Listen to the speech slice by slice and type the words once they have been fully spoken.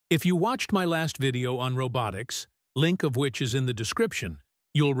If you watched my last video on robotics, link of which is in the description,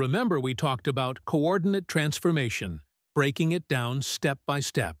 you'll remember we talked about coordinate transformation, breaking it down step by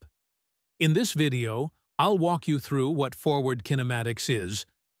step. In this video, I'll walk you through what forward kinematics is,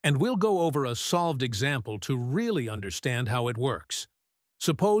 and we'll go over a solved example to really understand how it works.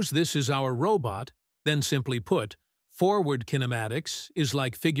 Suppose this is our robot, then simply put, forward kinematics is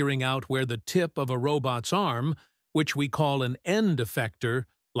like figuring out where the tip of a robot's arm, which we call an end effector,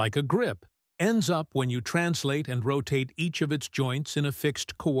 like a grip, ends up when you translate and rotate each of its joints in a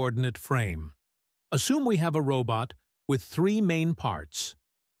fixed coordinate frame. Assume we have a robot with three main parts.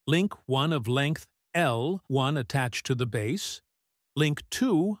 Link 1 of length L1 attached to the base, link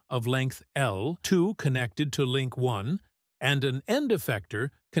 2 of length L2 connected to link 1, and an end effector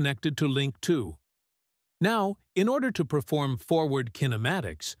connected to link 2. Now, in order to perform forward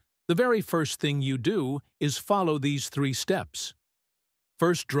kinematics, the very first thing you do is follow these three steps.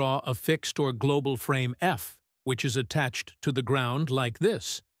 First, draw a fixed or global frame F, which is attached to the ground like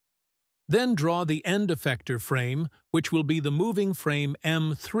this. Then draw the end effector frame, which will be the moving frame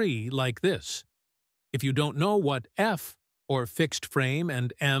M3 like this. If you don't know what F, or fixed frame,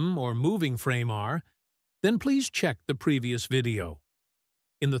 and M, or moving frame are, then please check the previous video.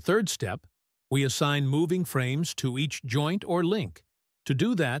 In the third step, we assign moving frames to each joint or link. To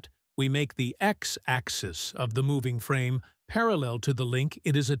do that, we make the x-axis of the moving frame parallel to the link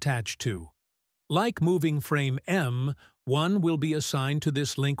it is attached to. Like moving frame M, 1 will be assigned to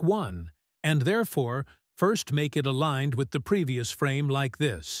this link 1, and therefore first make it aligned with the previous frame like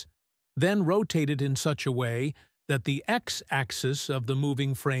this. Then rotate it in such a way that the x-axis of the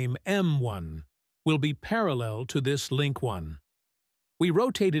moving frame M1 will be parallel to this link 1. We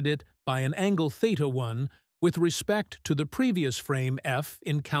rotated it by an angle θ1 with respect to the previous frame F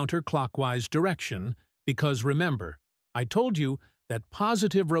in counterclockwise direction, because remember, I told you that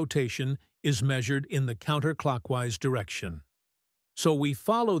positive rotation is measured in the counterclockwise direction. So we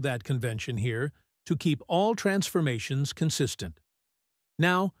follow that convention here to keep all transformations consistent.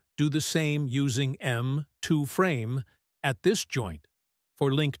 Now, do the same using M2 frame at this joint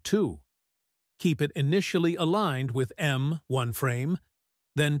for link 2. Keep it initially aligned with M1 frame,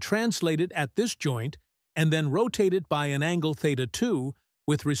 then translate it at this joint, and then rotate it by an angle θ2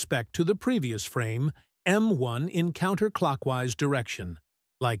 with respect to the previous frame, M1 in counterclockwise direction,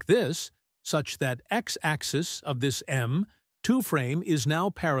 like this, such that x-axis of this M2 frame is now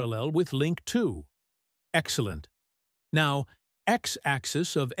parallel with link 2. Excellent. Now,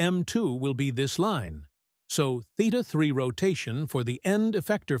 x-axis of M2 will be this line, so θ3 rotation for the end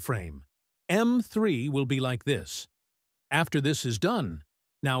effector frame. M3 will be like this. After this is done,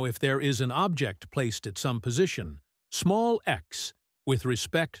 now if there is an object placed at some position, small x, with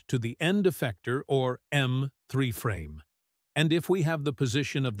respect to the end effector or M3 frame, and if we have the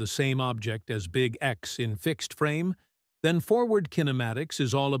position of the same object as big X in fixed frame, then forward kinematics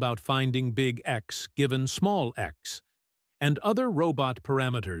is all about finding big X given small x, and other robot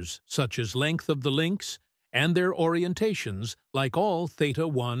parameters such as length of the links and their orientations, like all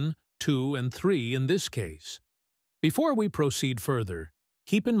θ1, 2, and 3 in this case. Before we proceed further,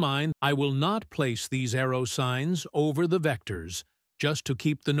 keep in mind I will not place these arrow signs over the vectors just to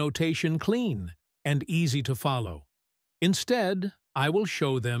keep the notation clean and easy to follow. Instead, I will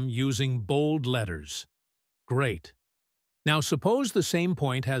show them using bold letters. Great. Now suppose the same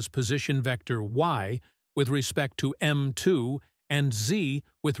point has position vector y with respect to M2 and z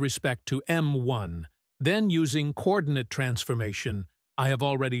with respect to M1. Then using coordinate transformation, I have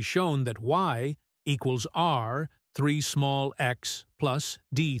already shown that y equals r 3 small x plus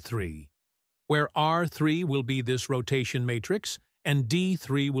d3, where r3 will be this rotation matrix and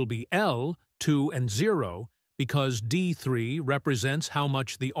d3 will be L, 2, and 0, because d3 represents how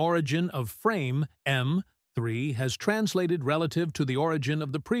much the origin of frame M3 has translated relative to the origin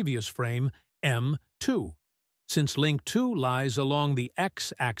of the previous frame M2. Since link 2 lies along the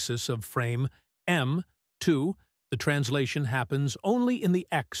x-axis of frame M2, the translation happens only in the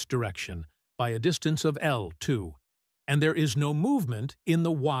x direction by a distance of L2, and there is no movement in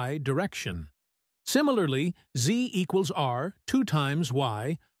the y direction. Similarly, z equals r 2 times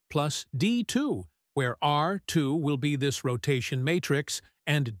y plus d2, where r2 will be this rotation matrix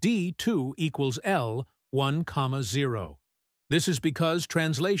and d2 equals L 1, 0. This is because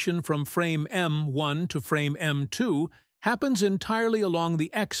translation from frame M1 to frame M2 happens entirely along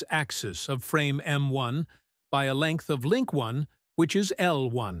the x-axis of frame M1 by a length of link 1, which is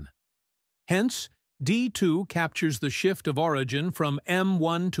L1. Hence, D2 captures the shift of origin from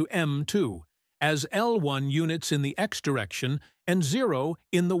M1 to M2 as L1 units in the x direction and 0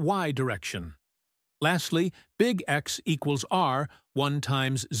 in the y direction. Lastly, big X equals R 1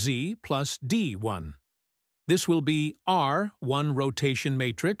 times Z plus D1. This will be R1 rotation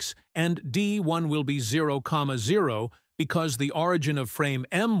matrix, and D1 will be 0, 0, because the origin of frame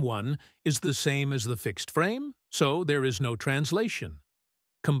M1 is the same as the fixed frame, so there is no translation.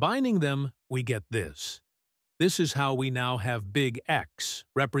 Combining them, we get this. This is how we now have big X,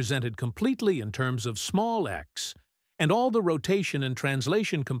 represented completely in terms of small x, and all the rotation and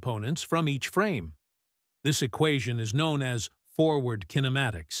translation components from each frame. This equation is known as forward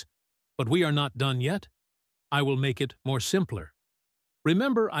kinematics. But we are not done yet. I will make it more simpler.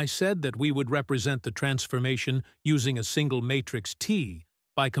 Remember I said that we would represent the transformation using a single matrix T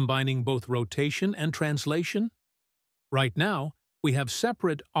by combining both rotation and translation? Right now, we have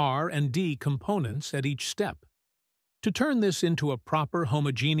separate R and D components at each step. To turn this into a proper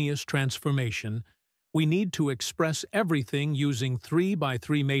homogeneous transformation, we need to express everything using 3 by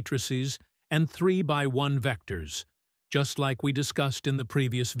 3 matrices and 3 by 1 vectors, just like we discussed in the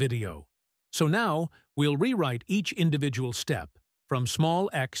previous video. So now, we'll rewrite each individual step, from small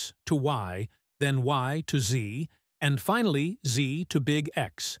x to y, then y to z, and finally z to big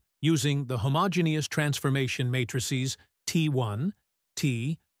X, using the homogeneous transformation matrices T1,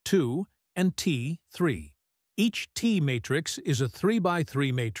 T2, and T3. Each T matrix is a 3 by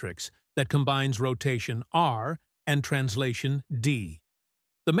 3 matrix that combines rotation R and translation D.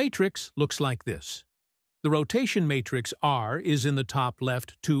 The matrix looks like this. The rotation matrix R is in the top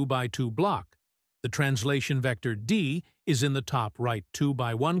left 2 by 2 block. The translation vector D is in the top right 2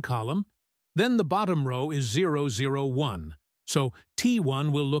 by 1 column. Then the bottom row is 0, 0, 1. So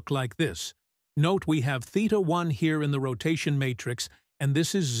T1 will look like this. Note we have theta 1 here in the rotation matrix, and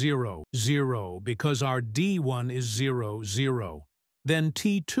this is 0, 0, because our D1 is 0, 0. Then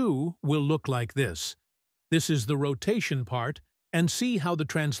T2 will look like this. This is the rotation part, and see how the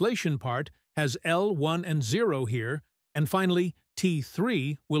translation part has L1 and 0 here, and finally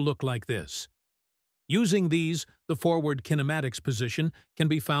T3 will look like this. Using these, the forward kinematics position can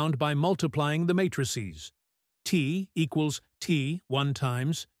be found by multiplying the matrices. T equals T 1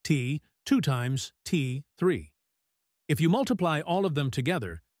 times T 2 times T3. If you multiply all of them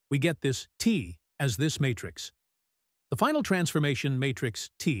together, we get this T as this matrix. The final transformation matrix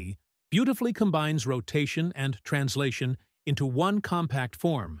T beautifully combines rotation and translation into one compact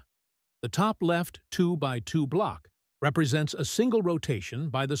form. The top left 2 by 2 block represents a single rotation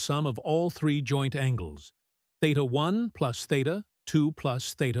by the sum of all 3 joint angles, theta 1 plus theta 2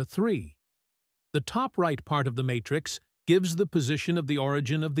 plus theta 3. The top right part of the matrix gives the position of the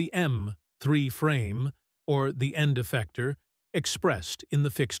origin of the M3 frame, or the end effector, expressed in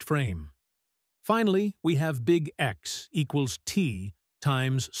the fixed frame. Finally, we have big X equals T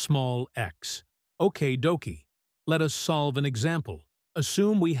times small x. Okie dokie. Let us solve an example.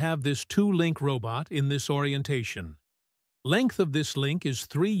 Assume we have this 2-link robot in this orientation. Length of this link is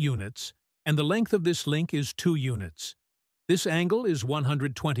 3 units, and the length of this link is 2 units. This angle is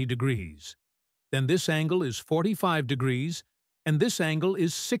 120 degrees. Then this angle is 45 degrees, and this angle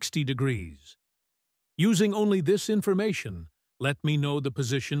is 60 degrees. Using only this information, let me know the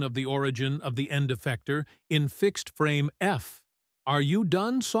position of the origin of the end effector in fixed frame F. Are you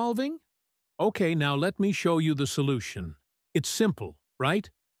done solving? Okay, now let me show you the solution. It's simple, right?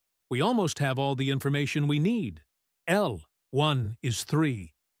 We almost have all the information we need. L1 is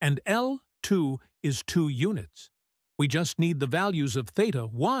 3, and L2 is 2 units. We just need the values of theta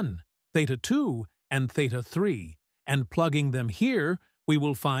 1, theta 2, and theta 3, and plugging them here, we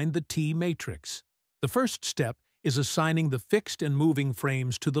will find the T matrix. The first step is assigning the fixed and moving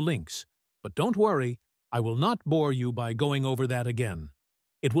frames to the links. But don't worry, I will not bore you by going over that again.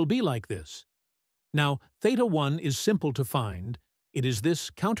 It will be like this. Now, theta 1 is simple to find. It is this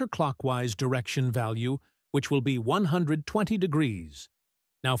counterclockwise direction value, which will be 120 degrees.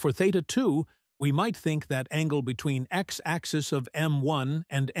 Now for theta 2, we might think that angle between x-axis of M1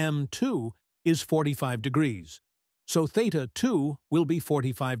 and M2 is 45 degrees. So theta 2 will be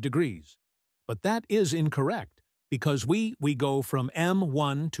 45 degrees. But that is incorrect, because we go from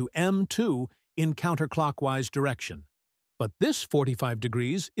M1 to M2 in counterclockwise direction. But this 45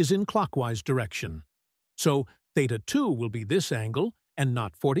 degrees is in clockwise direction. So theta 2 will be this angle, and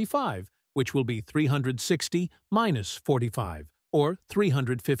not 45, which will be 360 minus 45, or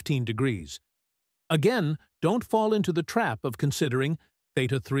 315 degrees. Again, don't fall into the trap of considering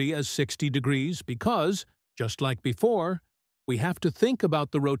theta 3 as 60 degrees because, just like before, we have to think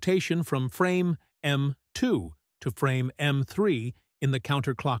about the rotation from frame M2 to frame M3 in the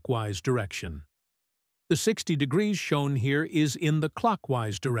counterclockwise direction. The 60 degrees shown here is in the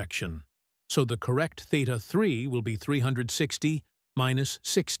clockwise direction, so the correct theta 3 will be 360 minus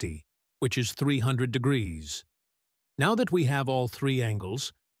 60, which is 300 degrees. Now that we have all three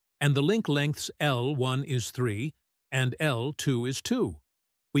angles, and the link lengths L1 is 3 and L2 is 2,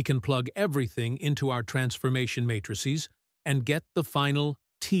 we can plug everything into our transformation matrices and get the final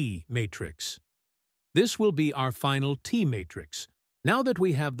T matrix. This will be our final T matrix. Now that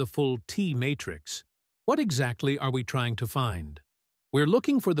we have the full T matrix, what exactly are we trying to find? We're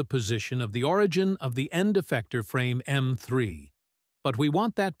looking for the position of the origin of the end effector frame M3, but we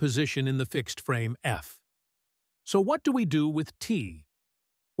want that position in the fixed frame F. So what do we do with T?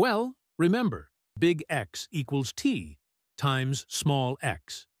 Well, remember, big X equals T times small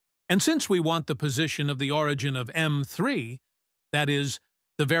x. And since we want the position of the origin of M3, that is,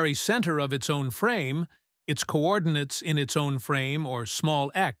 the very center of its own frame, its coordinates in its own frame, or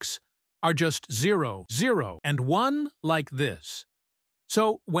small x, are just 0, 0, and 1 like this.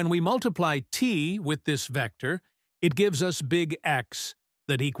 So when we multiply t with this vector, it gives us big X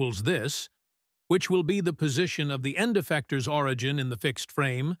that equals this, which will be the position of the end effector's origin in the fixed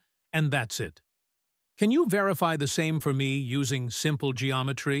frame, and that's it. Can you verify the same for me using simple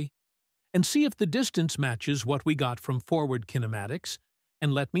geometry? And see if the distance matches what we got from forward kinematics,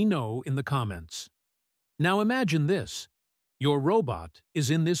 and let me know in the comments. Now imagine this. Your robot is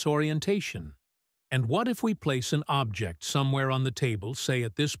in this orientation. And what if we place an object somewhere on the table, say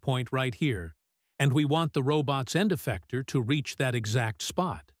at this point right here, and we want the robot's end effector to reach that exact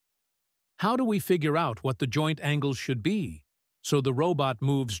spot? How do we figure out what the joint angles should be, so the robot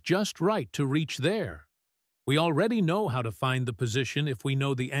moves just right to reach there? We already know how to find the position if we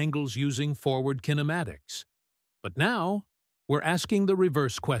know the angles using forward kinematics. But now, we're asking the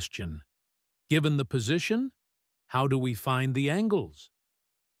reverse question. Given the position, how do we find the angles?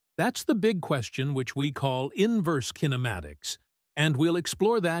 That's the big question which we call inverse kinematics, and we'll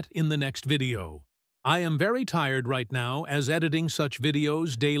explore that in the next video. I am very tired right now, as editing such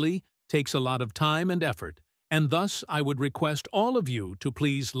videos daily takes a lot of time and effort, and thus I would request all of you to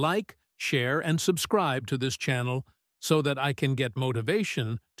please like, share, and subscribe to this channel so that I can get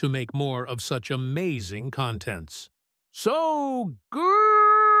motivation to make more of such amazing contents. So good!